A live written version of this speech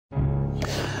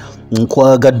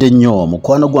Nkwagadde nnyo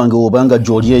mukwano gwange obanga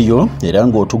gy'oli eyo era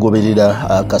ng'otugoberera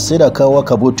akaseera kawa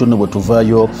kabwetyo ne bwe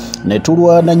tuvaayo ne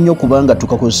tulwana nnyo kubanga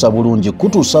tukakozesa bulungi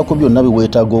kutuusaako byonna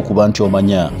biweetaaga okuba nti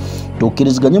omanya.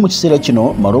 Tukkiriziganye mu kiseera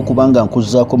kino mala okubanga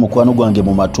nkuzzaako mukwano gwange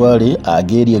mu matwale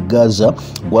ag'eri e Gaza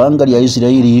ggwanga lya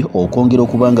Isirayiri okwongera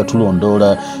okubanga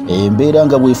tulondoola embeera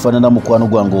nga bwefaanana mukwano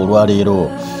gwange olwaleero.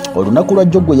 Olunaku lwa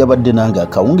jjo gwe yabadde nange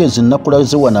akawungeezi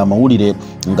nakulaze wano amawulire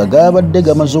nga gaabadde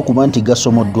gamaze okuba nti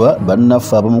gasomoddwa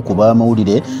bannaffe abamu ku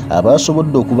b'amawulire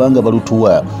abaasobodde okubanga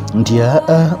balutuwa nti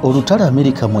olutala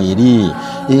Amerika mweri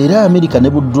era Amerika ne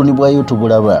buddoni bwayo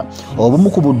tubulaba. Obumu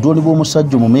ku buddoni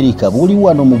bw'omusajja mu Amerika buli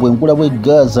wano mu bwengula bw'e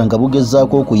Gaza nga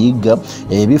bugezaako okuyigga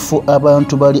ebifo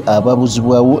abantu bali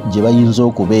ababuzibwawo gye bayinza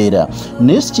okubeera.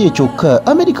 Naye si kyokka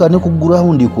Amerika ne ku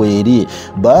gurawundi kweri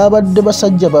baabadde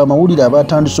basajja b'amawulire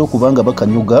abatandise okubanga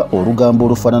bakanyuga olugambo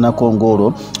olufaananako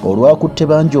ng'olwo olwakutte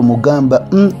bangi omugamba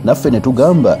naffe ne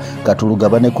tugamba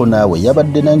katulugabaneko naawe.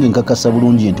 Yabadde nange nkakasa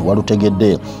bulungi nti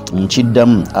walutegedde.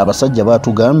 Nkiddamu abasajja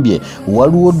baatugambye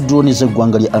waliwo droni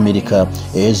z'eggwanga lya Amerika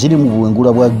eziri mu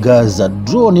bwengula bwa Gaza.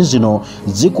 Droni zino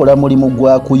zikola mulimu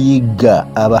gwa kuyigga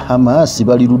Abahamasi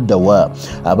bali luddawa,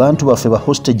 abantu baffe ba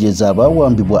hostages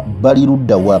abaawambibwa bali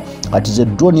luddawa. Kati ze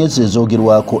droni ezo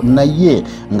ezoogerwako naye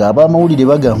ng'abamawulire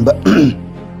bagamba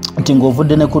nti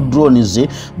ng'ovudde ne ku drone ze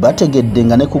bategedde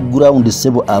nga ne ku ground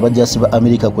sebo abajasi ba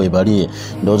Amerika kwe bali.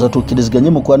 Ndowooza tukkiriziganye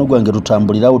mukwano gwange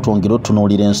tutambulirawo twongere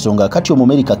otunuulira ensonga. Kati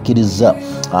Omumerica Ekkirizza,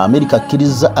 Amerika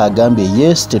Ekkirizza agambye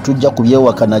yes tetujja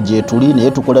kubyewakana gye tuli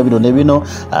naye tukola bino ne bino,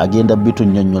 agenda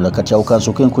bitunnyonnyola. Kati awo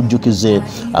kansooke nkujjukize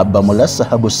abba Mulasa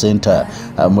Habo Center.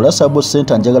 Mulasa Habo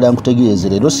Center njagala nkutegeeze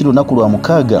leero si lunaku lwa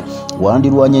mukaaga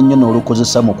wandirwanye nnyo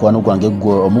n'olukozesa mukwano gwange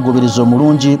gwe omugoberezi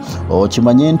omulungi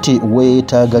okimanye nti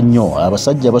weetaaga nnyo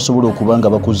abasajja abasobola okubanga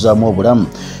bakuzaamu obulamu.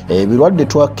 Ebirwadde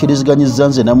twakkiriziganyizza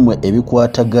nze nammwe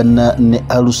ebikwatagana ne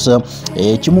alusa,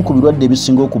 ekimu ku birwadde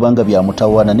ebisinga okubanga bya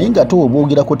mutawaana naye ng'ate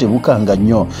obwogerako tebukanga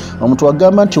nnyo. Omuntu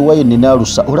agamba nti owaye nina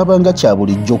alusa olabanga kya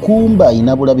bulijjo kumba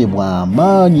ayina bulabe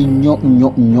bw'amaanyi nnyo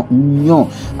nnyo nnyo nnyo.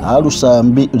 Alusa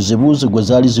mbi zibuuze gwe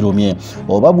zaali zirumye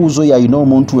oba buuzo oyo ayina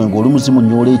omuntu we ng'oli muzimu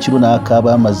nnyola ekiro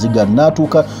n'akaaba amaziga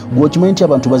n'atuuka gw'okimanyi nti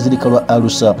abantu bazirika lwa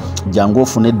alusa. Jangu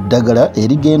ofune eddagala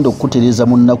erigenda okukutereeza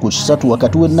mu nnaku 3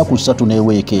 wakati w'ennaku 3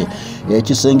 n'eweeke.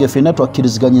 Ekisenge ffenna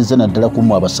twakkiriziganyizza naddala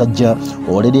kumu abasajja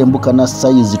olera embuka na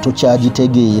sayizi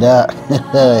tokyagitegeera.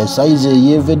 Sayizi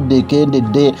eyeevedde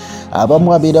ekendedde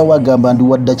abamu abeera wagamba ndi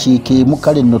wa ddakiika emu.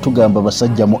 Kale nno tugamba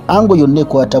abasajja mu ango yonna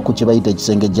ekwata ku kye bayita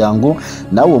ekisenge jangu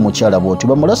naawe omukyala bw'oti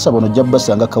bamulasa bano ojja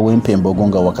basanga kawempe embogo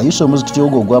nga wakayisa omuzikiti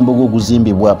ogwo ogwambogo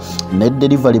oguzimbibwa ne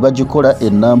delivery bagikola.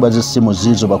 Ennamba z'essimu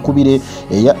ziizo bakubire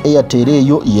eya Airtel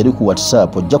eyo yeri ku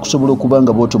WhatsApp ojja kusobola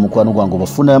okubanga bw'oti mukwano gwange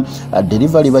bafuna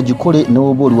delivery bagikole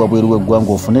n'oba oli wabweru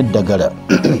w'eggwanga ofune eddagala.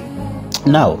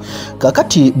 Now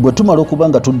kakati bwe tumala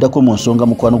okubanga tuddako mu nsonga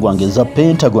mukwano gwange za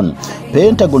Pentagon.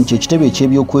 Pentagon kye kitebe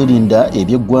eky'ebyokwerinda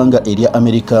eby'eggwanga erya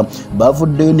Amerika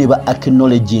bavuddeyo ne ba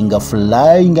acknowledginga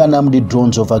flying unarmed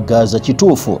drones over Gaza.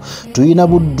 Kituufu tuyina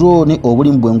budroni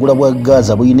obuli mu bwengula bwa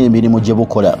Gaza buyina emirimu gye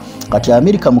bukola. Kati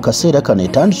Amerika mu kaseera kano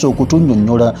etandise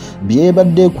okutunnyonnyola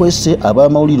byebadde ekwese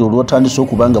ab'amawulire olwatandise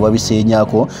okubanga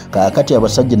babiseenyaako. Kaakati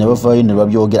abasajja ne bavaayo ne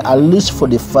babyogera at least for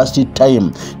the first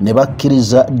time ne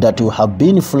bakkiriza that we have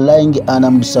been flying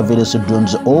unarmed surveillance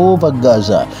drones over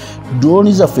Gaza.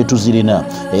 Droni zaffe tuzirina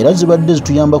era zibadde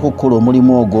zituyambako okukola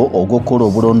omulimu ogwo ogw'okukola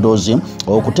obulondoozi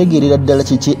okutegeerera ddala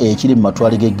kiki ekiri mu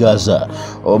matwale g'e Gaza.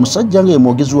 Omusajja nga ye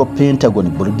mwogezi wa Pentagon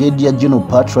Brigadier General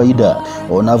Pat Ryder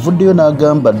ono avuddeyo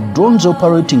n'agamba drones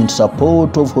operating in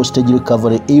support of hostage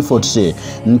recovery efforts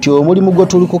nti omulimu gwe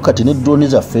tuliko kati ne droni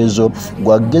zaffe ezo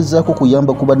gwagezaako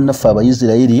kuyamba ku bannaffe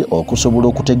Abayisirayiri okusobola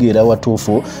okutegeera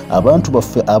watuufu abantu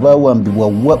baffe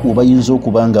abaawambibwa wa webayinza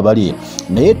okubanga bali.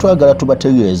 Naye twagala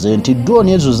tubategeeze nti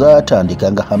droni ezo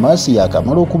zaatandika nga Hamasi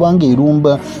yakamala okubanga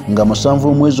erumba nga 7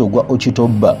 omwezi ogwa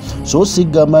Okitoba. So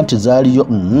sigamba nti zaaliyo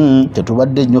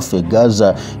tetubadde nnyo ffe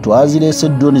Gaza twazireese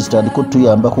droni zitandika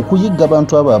otuyamba ku kuyigga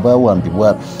abantu abo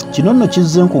abaawambibwa. Kino nno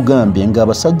kizze nkugambye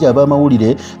ng'abasajja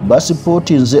ab'amawulire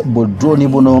basipootinze bu droni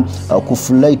buno ku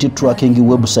flight tracking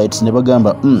websites ne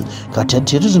bagamba kati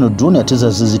ate zino droni ate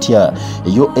zaze zitya.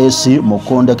 US mu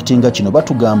conductinga kino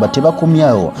batugamba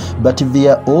tebakomyawo but they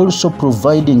are also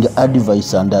providing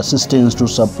advice and assistance to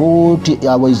support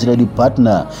our Israeli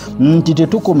partner. Nti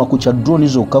tetukoma ku kya drone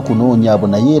zokka kunoonya abo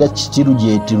naye era kitiru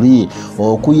gye tuli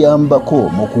okuyambako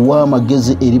mu kuwa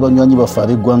amagezi eri banywanyi baffe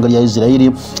ab'eggwanga lya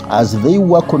Israeli as they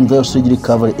work on their hostage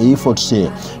recovery efforts.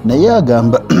 Naye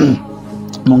agamba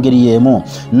mu ngeri y'emu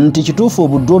nti kituufu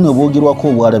obuddoni obwogerwako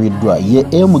obwalabiddwa ye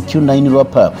MQ9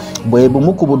 rapper bwe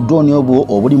bumu ku buddoni obwo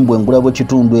obuli mu bwengula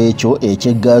bw'ekitundu ekyo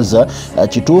eky'e Gaza.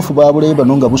 Kituufu baabulabe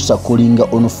bano nga busakulinga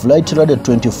on flight radar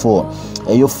 24.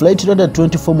 Eyo flight radar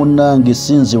 24 munnange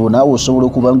sinzibu naawe osobola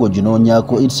okuba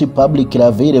ng'oginoonyaako. It's publicly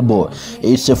available.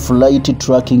 It's a flight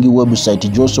tracking website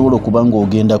gy'osobola okuba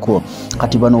ng'ogendako.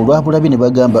 Kati bano olwabulabi ne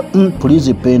bagamba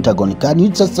please Pentagon, can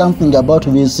you say something about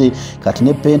this? Kati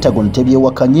ne Pentagon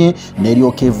tebyewakanye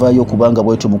n'eryoka evaayo kubanga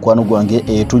bwetyo mukwano gwange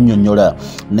etunnyonnyola.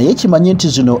 Naye kimanye nti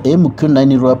zino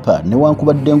MQ9 rapper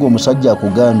newankubadde ng'omusajja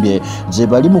akugambye ze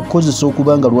bali mu kukozesa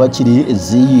okubanga lwakiri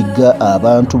ziyiga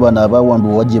abantu bano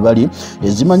abawambe wa gye bali,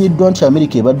 ezimanyiddwa nti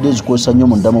Amerika ebadde ezikozesa nnyo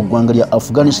munda mu ggwanga lya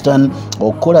Afghanistan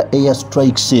okukola air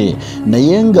strikes,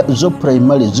 naye nga zo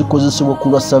primary zikozesebwa ku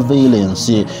lwa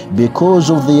surveillance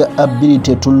because of their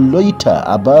ability to loiter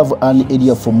above an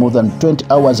area for more than 20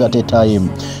 hours at a time.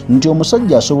 Nti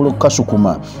omusajja asobola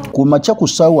okukasukuma ku makya ku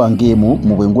ssaawa ng'emu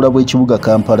mu bwengula bw'ekibuga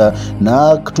Kampala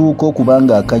n'atuuka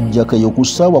okubanga akajja keyo ku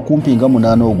ssaawa kumpi nga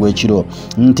 8 ogw'ekiro.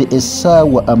 Nti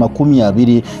essaawa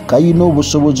 20 kayina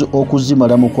obusobozi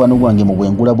okuzimala mukwano gwange mu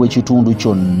bwengula bw'ekitundu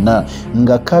kyonna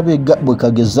nga kabega bwe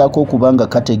kagezaako okubanga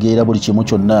kategeera buli kimu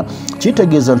kyonna.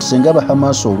 Kitegeeza nti senga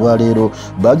Bahamas olwaleero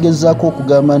bagezaako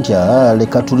okugamba nti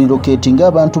leka tuliroketi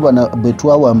ng'abantu bano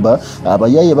betwawamba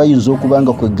abayaaye bayinza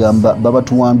okubanga kwegamba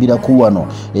babatuwambirako wano,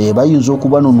 bayinza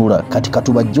okubanunula kati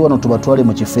katubajje wano tubatwale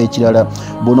mu kifo ekirala.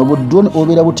 Buno buddoni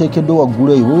obeera buteekeddwa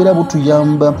waggulu eyo bubeera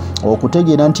butuyamba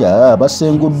okutegeera nti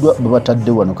basenguddwa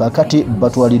babatadde wano kakati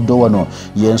batwaliddwa wano.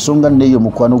 Y'ensonga neeyo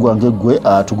mukwano gwange gwe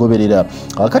atugoberera.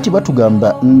 Kakati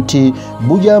batugamba nti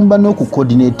buyamba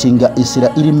n'okucoordinatinga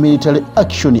Israeli military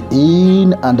action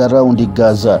in and around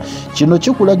Gaza. Kino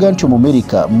kikulaga nti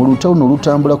Omumerika mu lutalo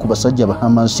olutambula ku basajja ba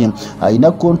Hamas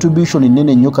ayina contribution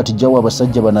nene nnyo kati jawa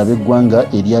abasajja bano ab'eggwanga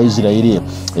erya Israeli.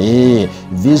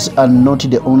 These are not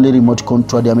the only remote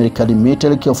controlled American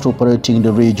military craft operating in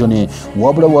the region.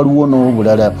 Wabula waliwo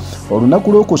n'obulala.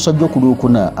 Olunaku lw'okusajja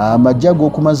okulwokuna amajje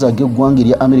ag'okumazi ag'eggwanga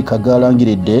erya Amerika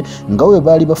galangiridde nga we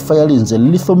baali bafirinze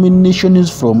lethal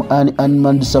munitions from an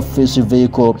unmanned surface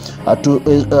vehicle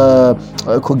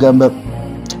kugamba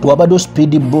wabadde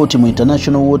speedboat mu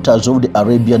international waters of the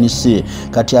Arabian Sea.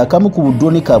 Kati akamu ku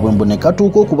buddoni kaabwe mbone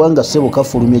katuuka okubanga ssebo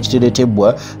kafulumya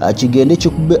ekiteretebwa kigende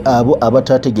kikube abo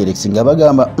abatategerekisi nga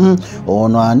bagamba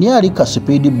ono ani ali ka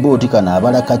speedboat kana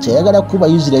abalaka kyayagala kuba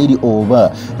Israeli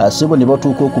oba ssebo ne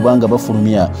batuuka okubanga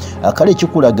bafulumya. Kale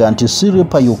kikulaga nti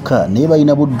Siripa yokka naye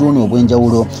balina buddoni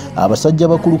obw'enjawulo abasajja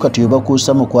bakulu kati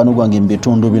webakuusa mukwano gwange mu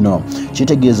bitundu bino.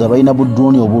 Kitegeeza balina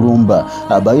buddoni obulumba,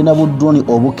 balina buddoni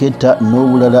obuketta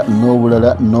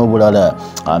n'obulala.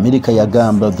 Amerika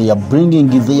yagamba they are bringing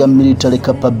their military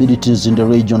capabilities in the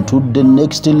region to the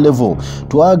next level.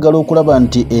 Twagala okulaba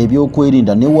nti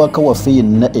ebyokwerinda ne waka waffe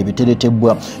yenna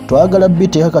ebiteretebwa twagala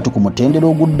biteeka kati ku mutendera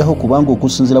oguddaho kubanga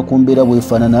okusinziira ku mbeera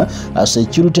bwefaanana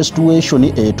security situation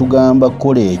etugamba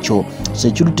kukola ekyo.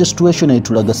 Security situation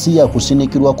etulaga si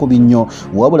yakusinikirwako binnyo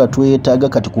wabula twetaaga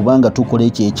kati kubanga tukola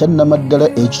ekyo ekyannamaddala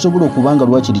ekisobola okubanga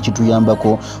lwakiri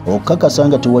kituyambako okukakasa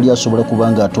nga tewali asobola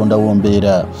kubanga atondawo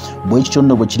mbeera. Bwekityo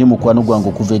nno bwe kiri mukwano gwange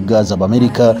okuva e Gaza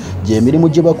Amerika gy'emirimu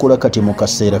gye bakola kati mu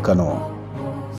kaseera kano.